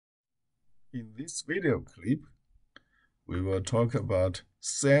In this video clip, we will talk about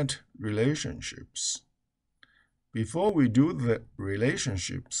set relationships. Before we do the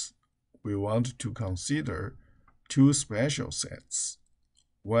relationships, we want to consider two special sets.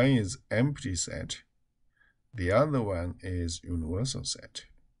 One is empty set, the other one is universal set.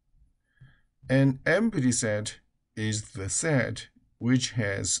 An empty set is the set which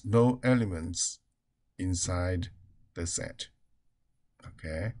has no elements inside the set.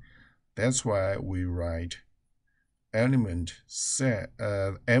 Okay, that's why we write element set,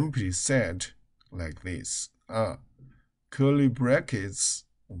 empty set like this. Curly brackets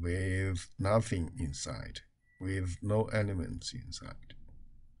with nothing inside, with no elements inside.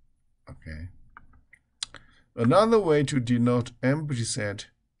 Okay. Another way to denote empty set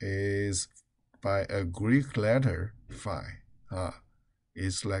is by a Greek letter phi.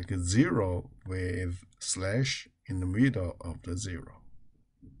 It's like a 0 with slash in the middle of the 0.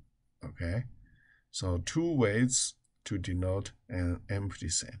 Okay. So two ways to denote an empty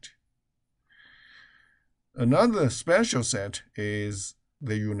set. Another special set is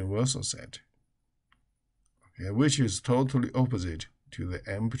the universal set, okay, which is totally opposite to the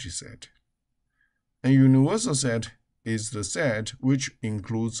empty set. A universal set is the set which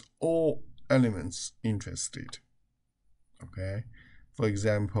includes all elements interested. Okay, for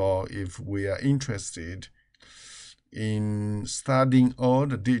example, if we are interested in studying all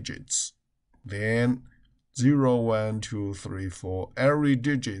the digits, then 0, 1, 2, 3, 4, every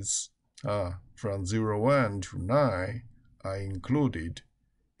digits from 0, 1 to 9 are included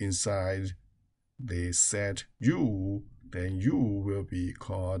inside the set U, then U will be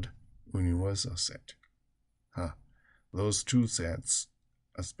called universal set. Those two sets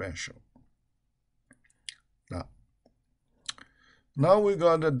are special. Now we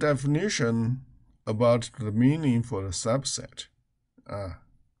got a definition about the meaning for the subset.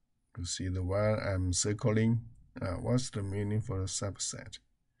 You see the one I'm circling. What's the meaning for a subset?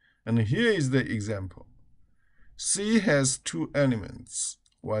 And here is the example. C has 2 elements,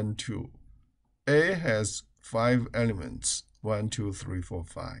 1, 2. A has 5 elements, 1, 2, 3, 4,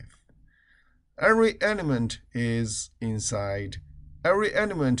 5. Every element inside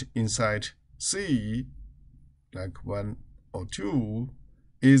C, like 1 or 2,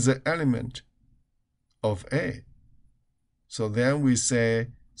 is an element of A. So then we say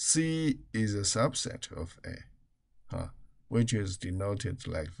C is a subset of A, which is denoted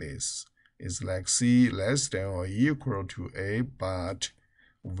like this. It's like C less than or equal to A, but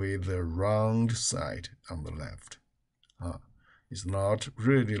with a round side on the left. It's not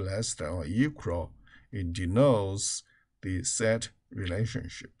really less than or equal. It denotes the set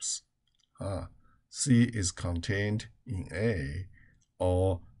relationships. C is contained in A,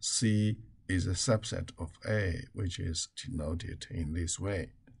 or C is a subset of A, which is denoted in this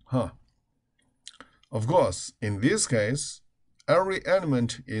way. Of course, in this case, every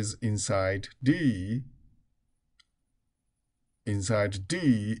element is inside D. Inside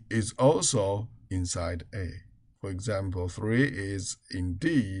D is also inside A. For example, 3 is in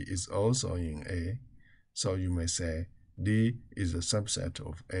D is also in A. So you may say D is a subset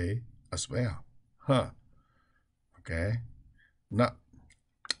of A as well. Okay. Now,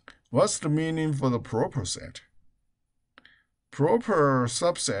 what's the meaning for the proper set? Proper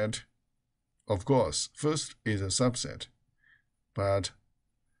subset, of course, first is a subset. But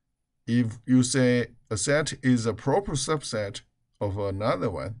if you say a set is a proper subset of another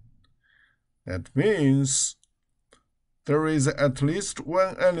one, that means there is at least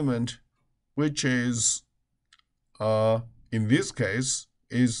one element which is, in this case,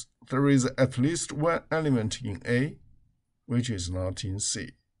 there is at least one element in A which is not in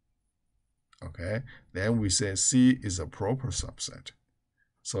C. Okay, then we say C is a proper subset.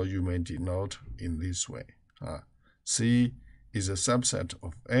 So you may denote in this way. C is a subset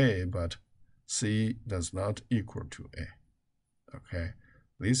of A, but C does not equal to A. Okay,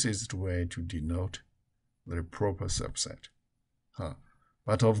 this is the way to denote the proper subset.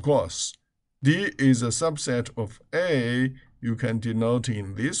 But of course, D is a subset of A. You can denote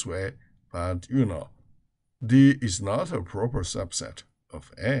in this way, but D is not a proper subset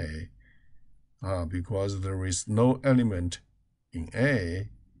of A because there is no element in A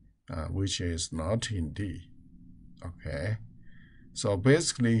which is not in D. Okay, so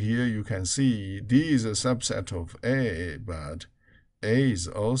basically here you can see D is a subset of A, but A is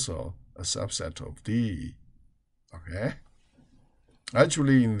also a subset of D. Okay,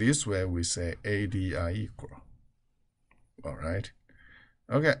 actually in this way we say A, D are equal. All right.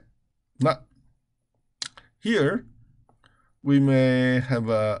 Okay, now here we may have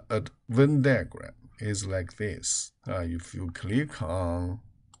a Venn diagram. It's like this. If you click on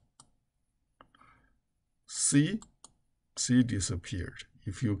C disappeared.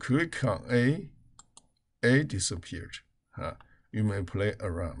 If you click on A disappeared. You may play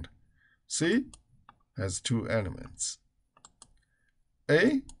around. C has 2 elements.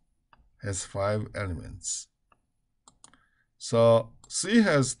 A has 5 elements. So C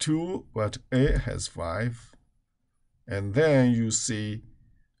has 2, but A has 5. And then you see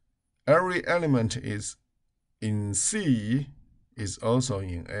every element is in C is also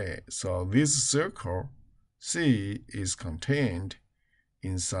in A. So this circle C is contained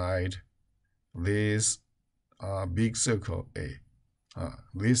inside this big circle A.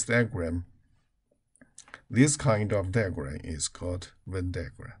 This diagram, this kind of diagram is called Venn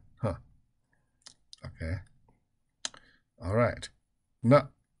diagram. Okay. All right. Now,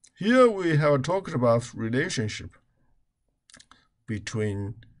 here we have talked about relationship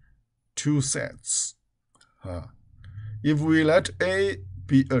between 2 sets. If we let A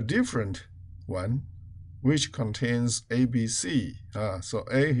be a different one, which contains A, B, C, so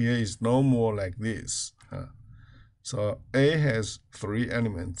A here is no more like this. So A has 3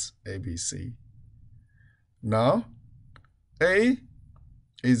 elements, A, B, C. Now, A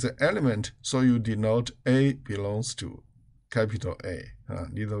is an element, so you denote A belongs to capital A.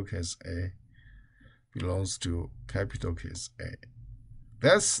 Lowercase a belongs to capital case A.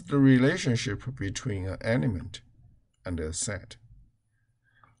 That's the relationship between an element and a set.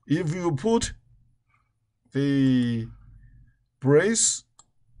 If you put the brackets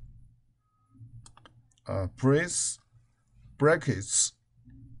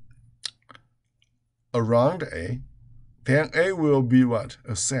around A, then A will be what?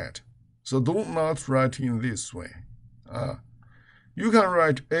 A set. So do not write in this way. You can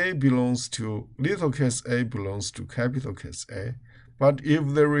write A belongs to, little case a belongs to capital case A, but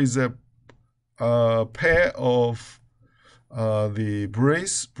if there is a pair of the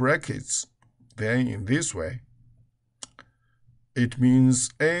brackets, then in this way, it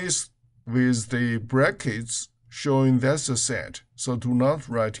means A with the brackets showing that's a set. So do not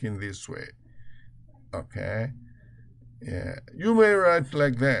write in this way. Okay? Yeah, you may write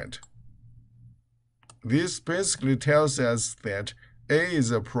like that. This basically tells us that A is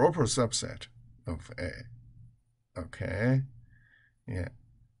a proper subset of A. Okay? Yeah.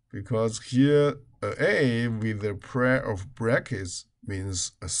 Because here A with a pair of brackets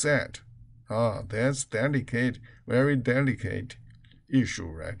means a set. That's delicate, very delicate issue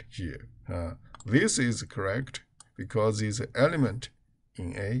right here. This is correct because it's an element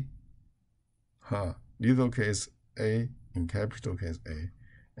in A. Little case A in capital case A.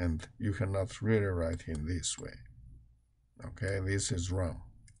 And you cannot really write in this way. Okay, this is wrong.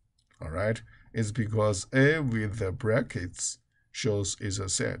 All right, it's because A with the brackets shows is a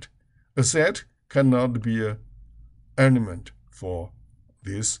set. A set cannot be an element for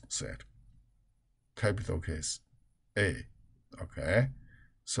this set, capital case A. Okay,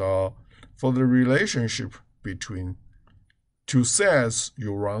 so for the relationship between 2 sets,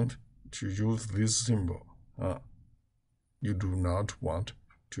 you want to use this symbol. You do not want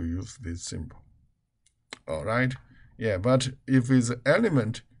to use this symbol. All right, yeah, but if it's an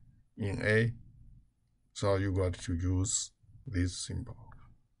element in A, so you got to use this symbol.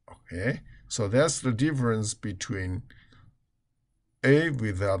 Okay, so that's the difference between A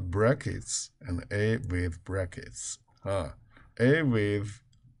without brackets and A with brackets. A with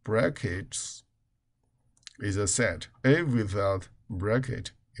brackets is a set. A without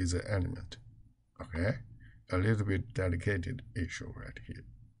bracket is an element. Okay, a little bit delicate issue right here.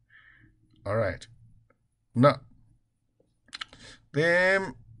 All right, now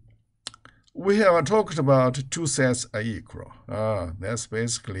then we have talked about 2 sets are equal. That's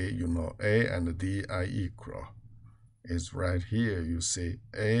basically, A and D are equal. It's right here. You see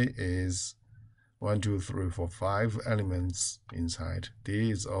A is 1, 2, 3, 4, 5 elements inside. D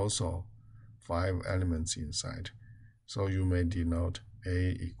is also 5 elements inside. So you may denote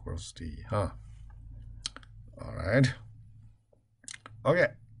A equals D. All right. Okay,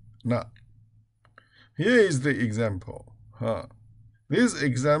 now here is the example. This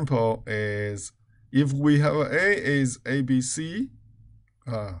example is if we have A is ABC,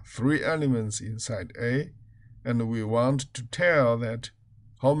 3 elements inside A, and we want to tell that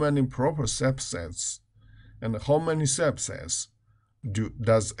how many proper subsets and how many subsets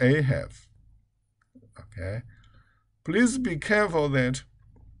does A have. Okay, please be careful that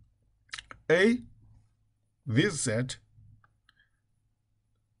A, this set,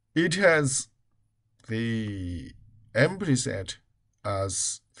 it has the empty set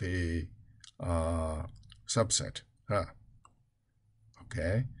as the subset.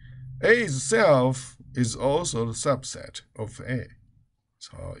 Okay, A itself is also the subset of A.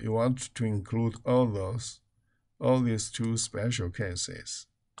 So you want to include all those all these two special cases.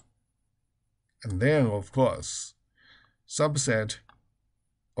 And then, of course, subset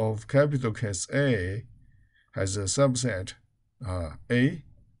of capital case A has a subset A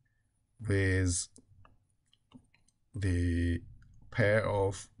with the pair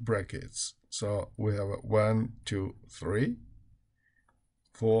of brackets. So we have 1, 2, 3,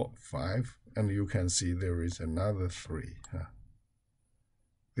 4, 5, and you can see there is another 3.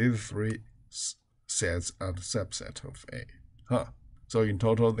 These 3 sets are the subset of A. So in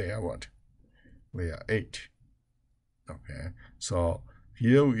total, they are what? They are 8. Okay. So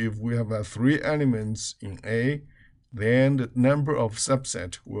here, if we have 3 elements in A, then the number of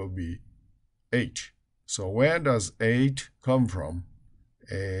subset will be 8. So where does 8 come from?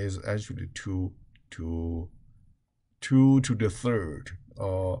 Is actually 2 to the third,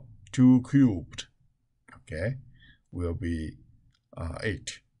 or 2 cubed, okay, will be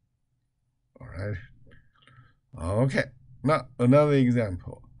 8. All right. Okay. Now another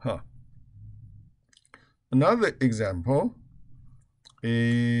example. Another example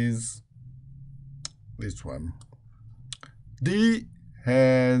is this one. D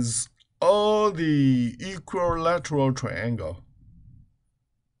has all the equilateral triangle.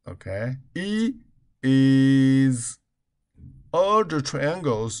 Okay. E is all the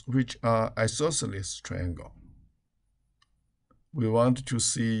triangles which are isosceles triangle. We want to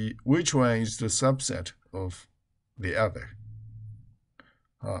see which one is the subset of the other.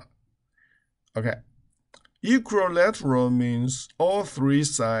 Okay. Equilateral means all 3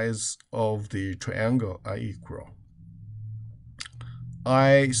 sides of the triangle are equal.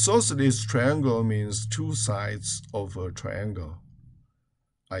 Isosceles triangle means 2 sides of a triangle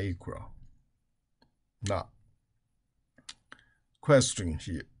are equal. Now, question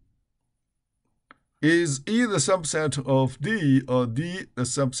here. Is E the subset of D or D the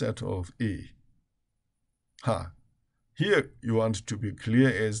subset of E? Here you want to be clear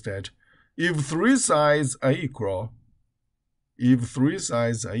is that if 3 sides are equal,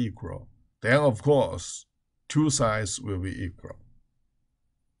 then of course 2 sides will be equal.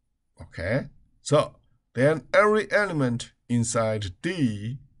 Okay? So then every element inside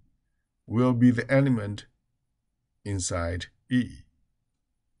D will be the element inside E.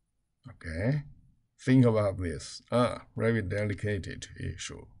 Okay? Think about this. Very delicate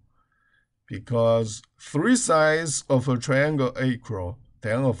issue. Because 3 sides of a triangle are equal,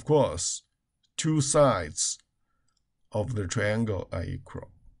 then of course 2 sides of the triangle are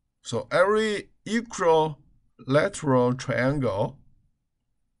equal. So every equilateral triangle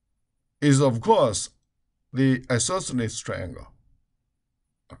is of course the isosceles triangle.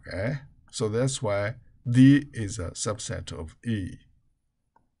 Okay, so that's why D is a subset of E.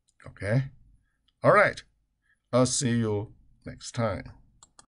 Okay, all right, I'll see you next time.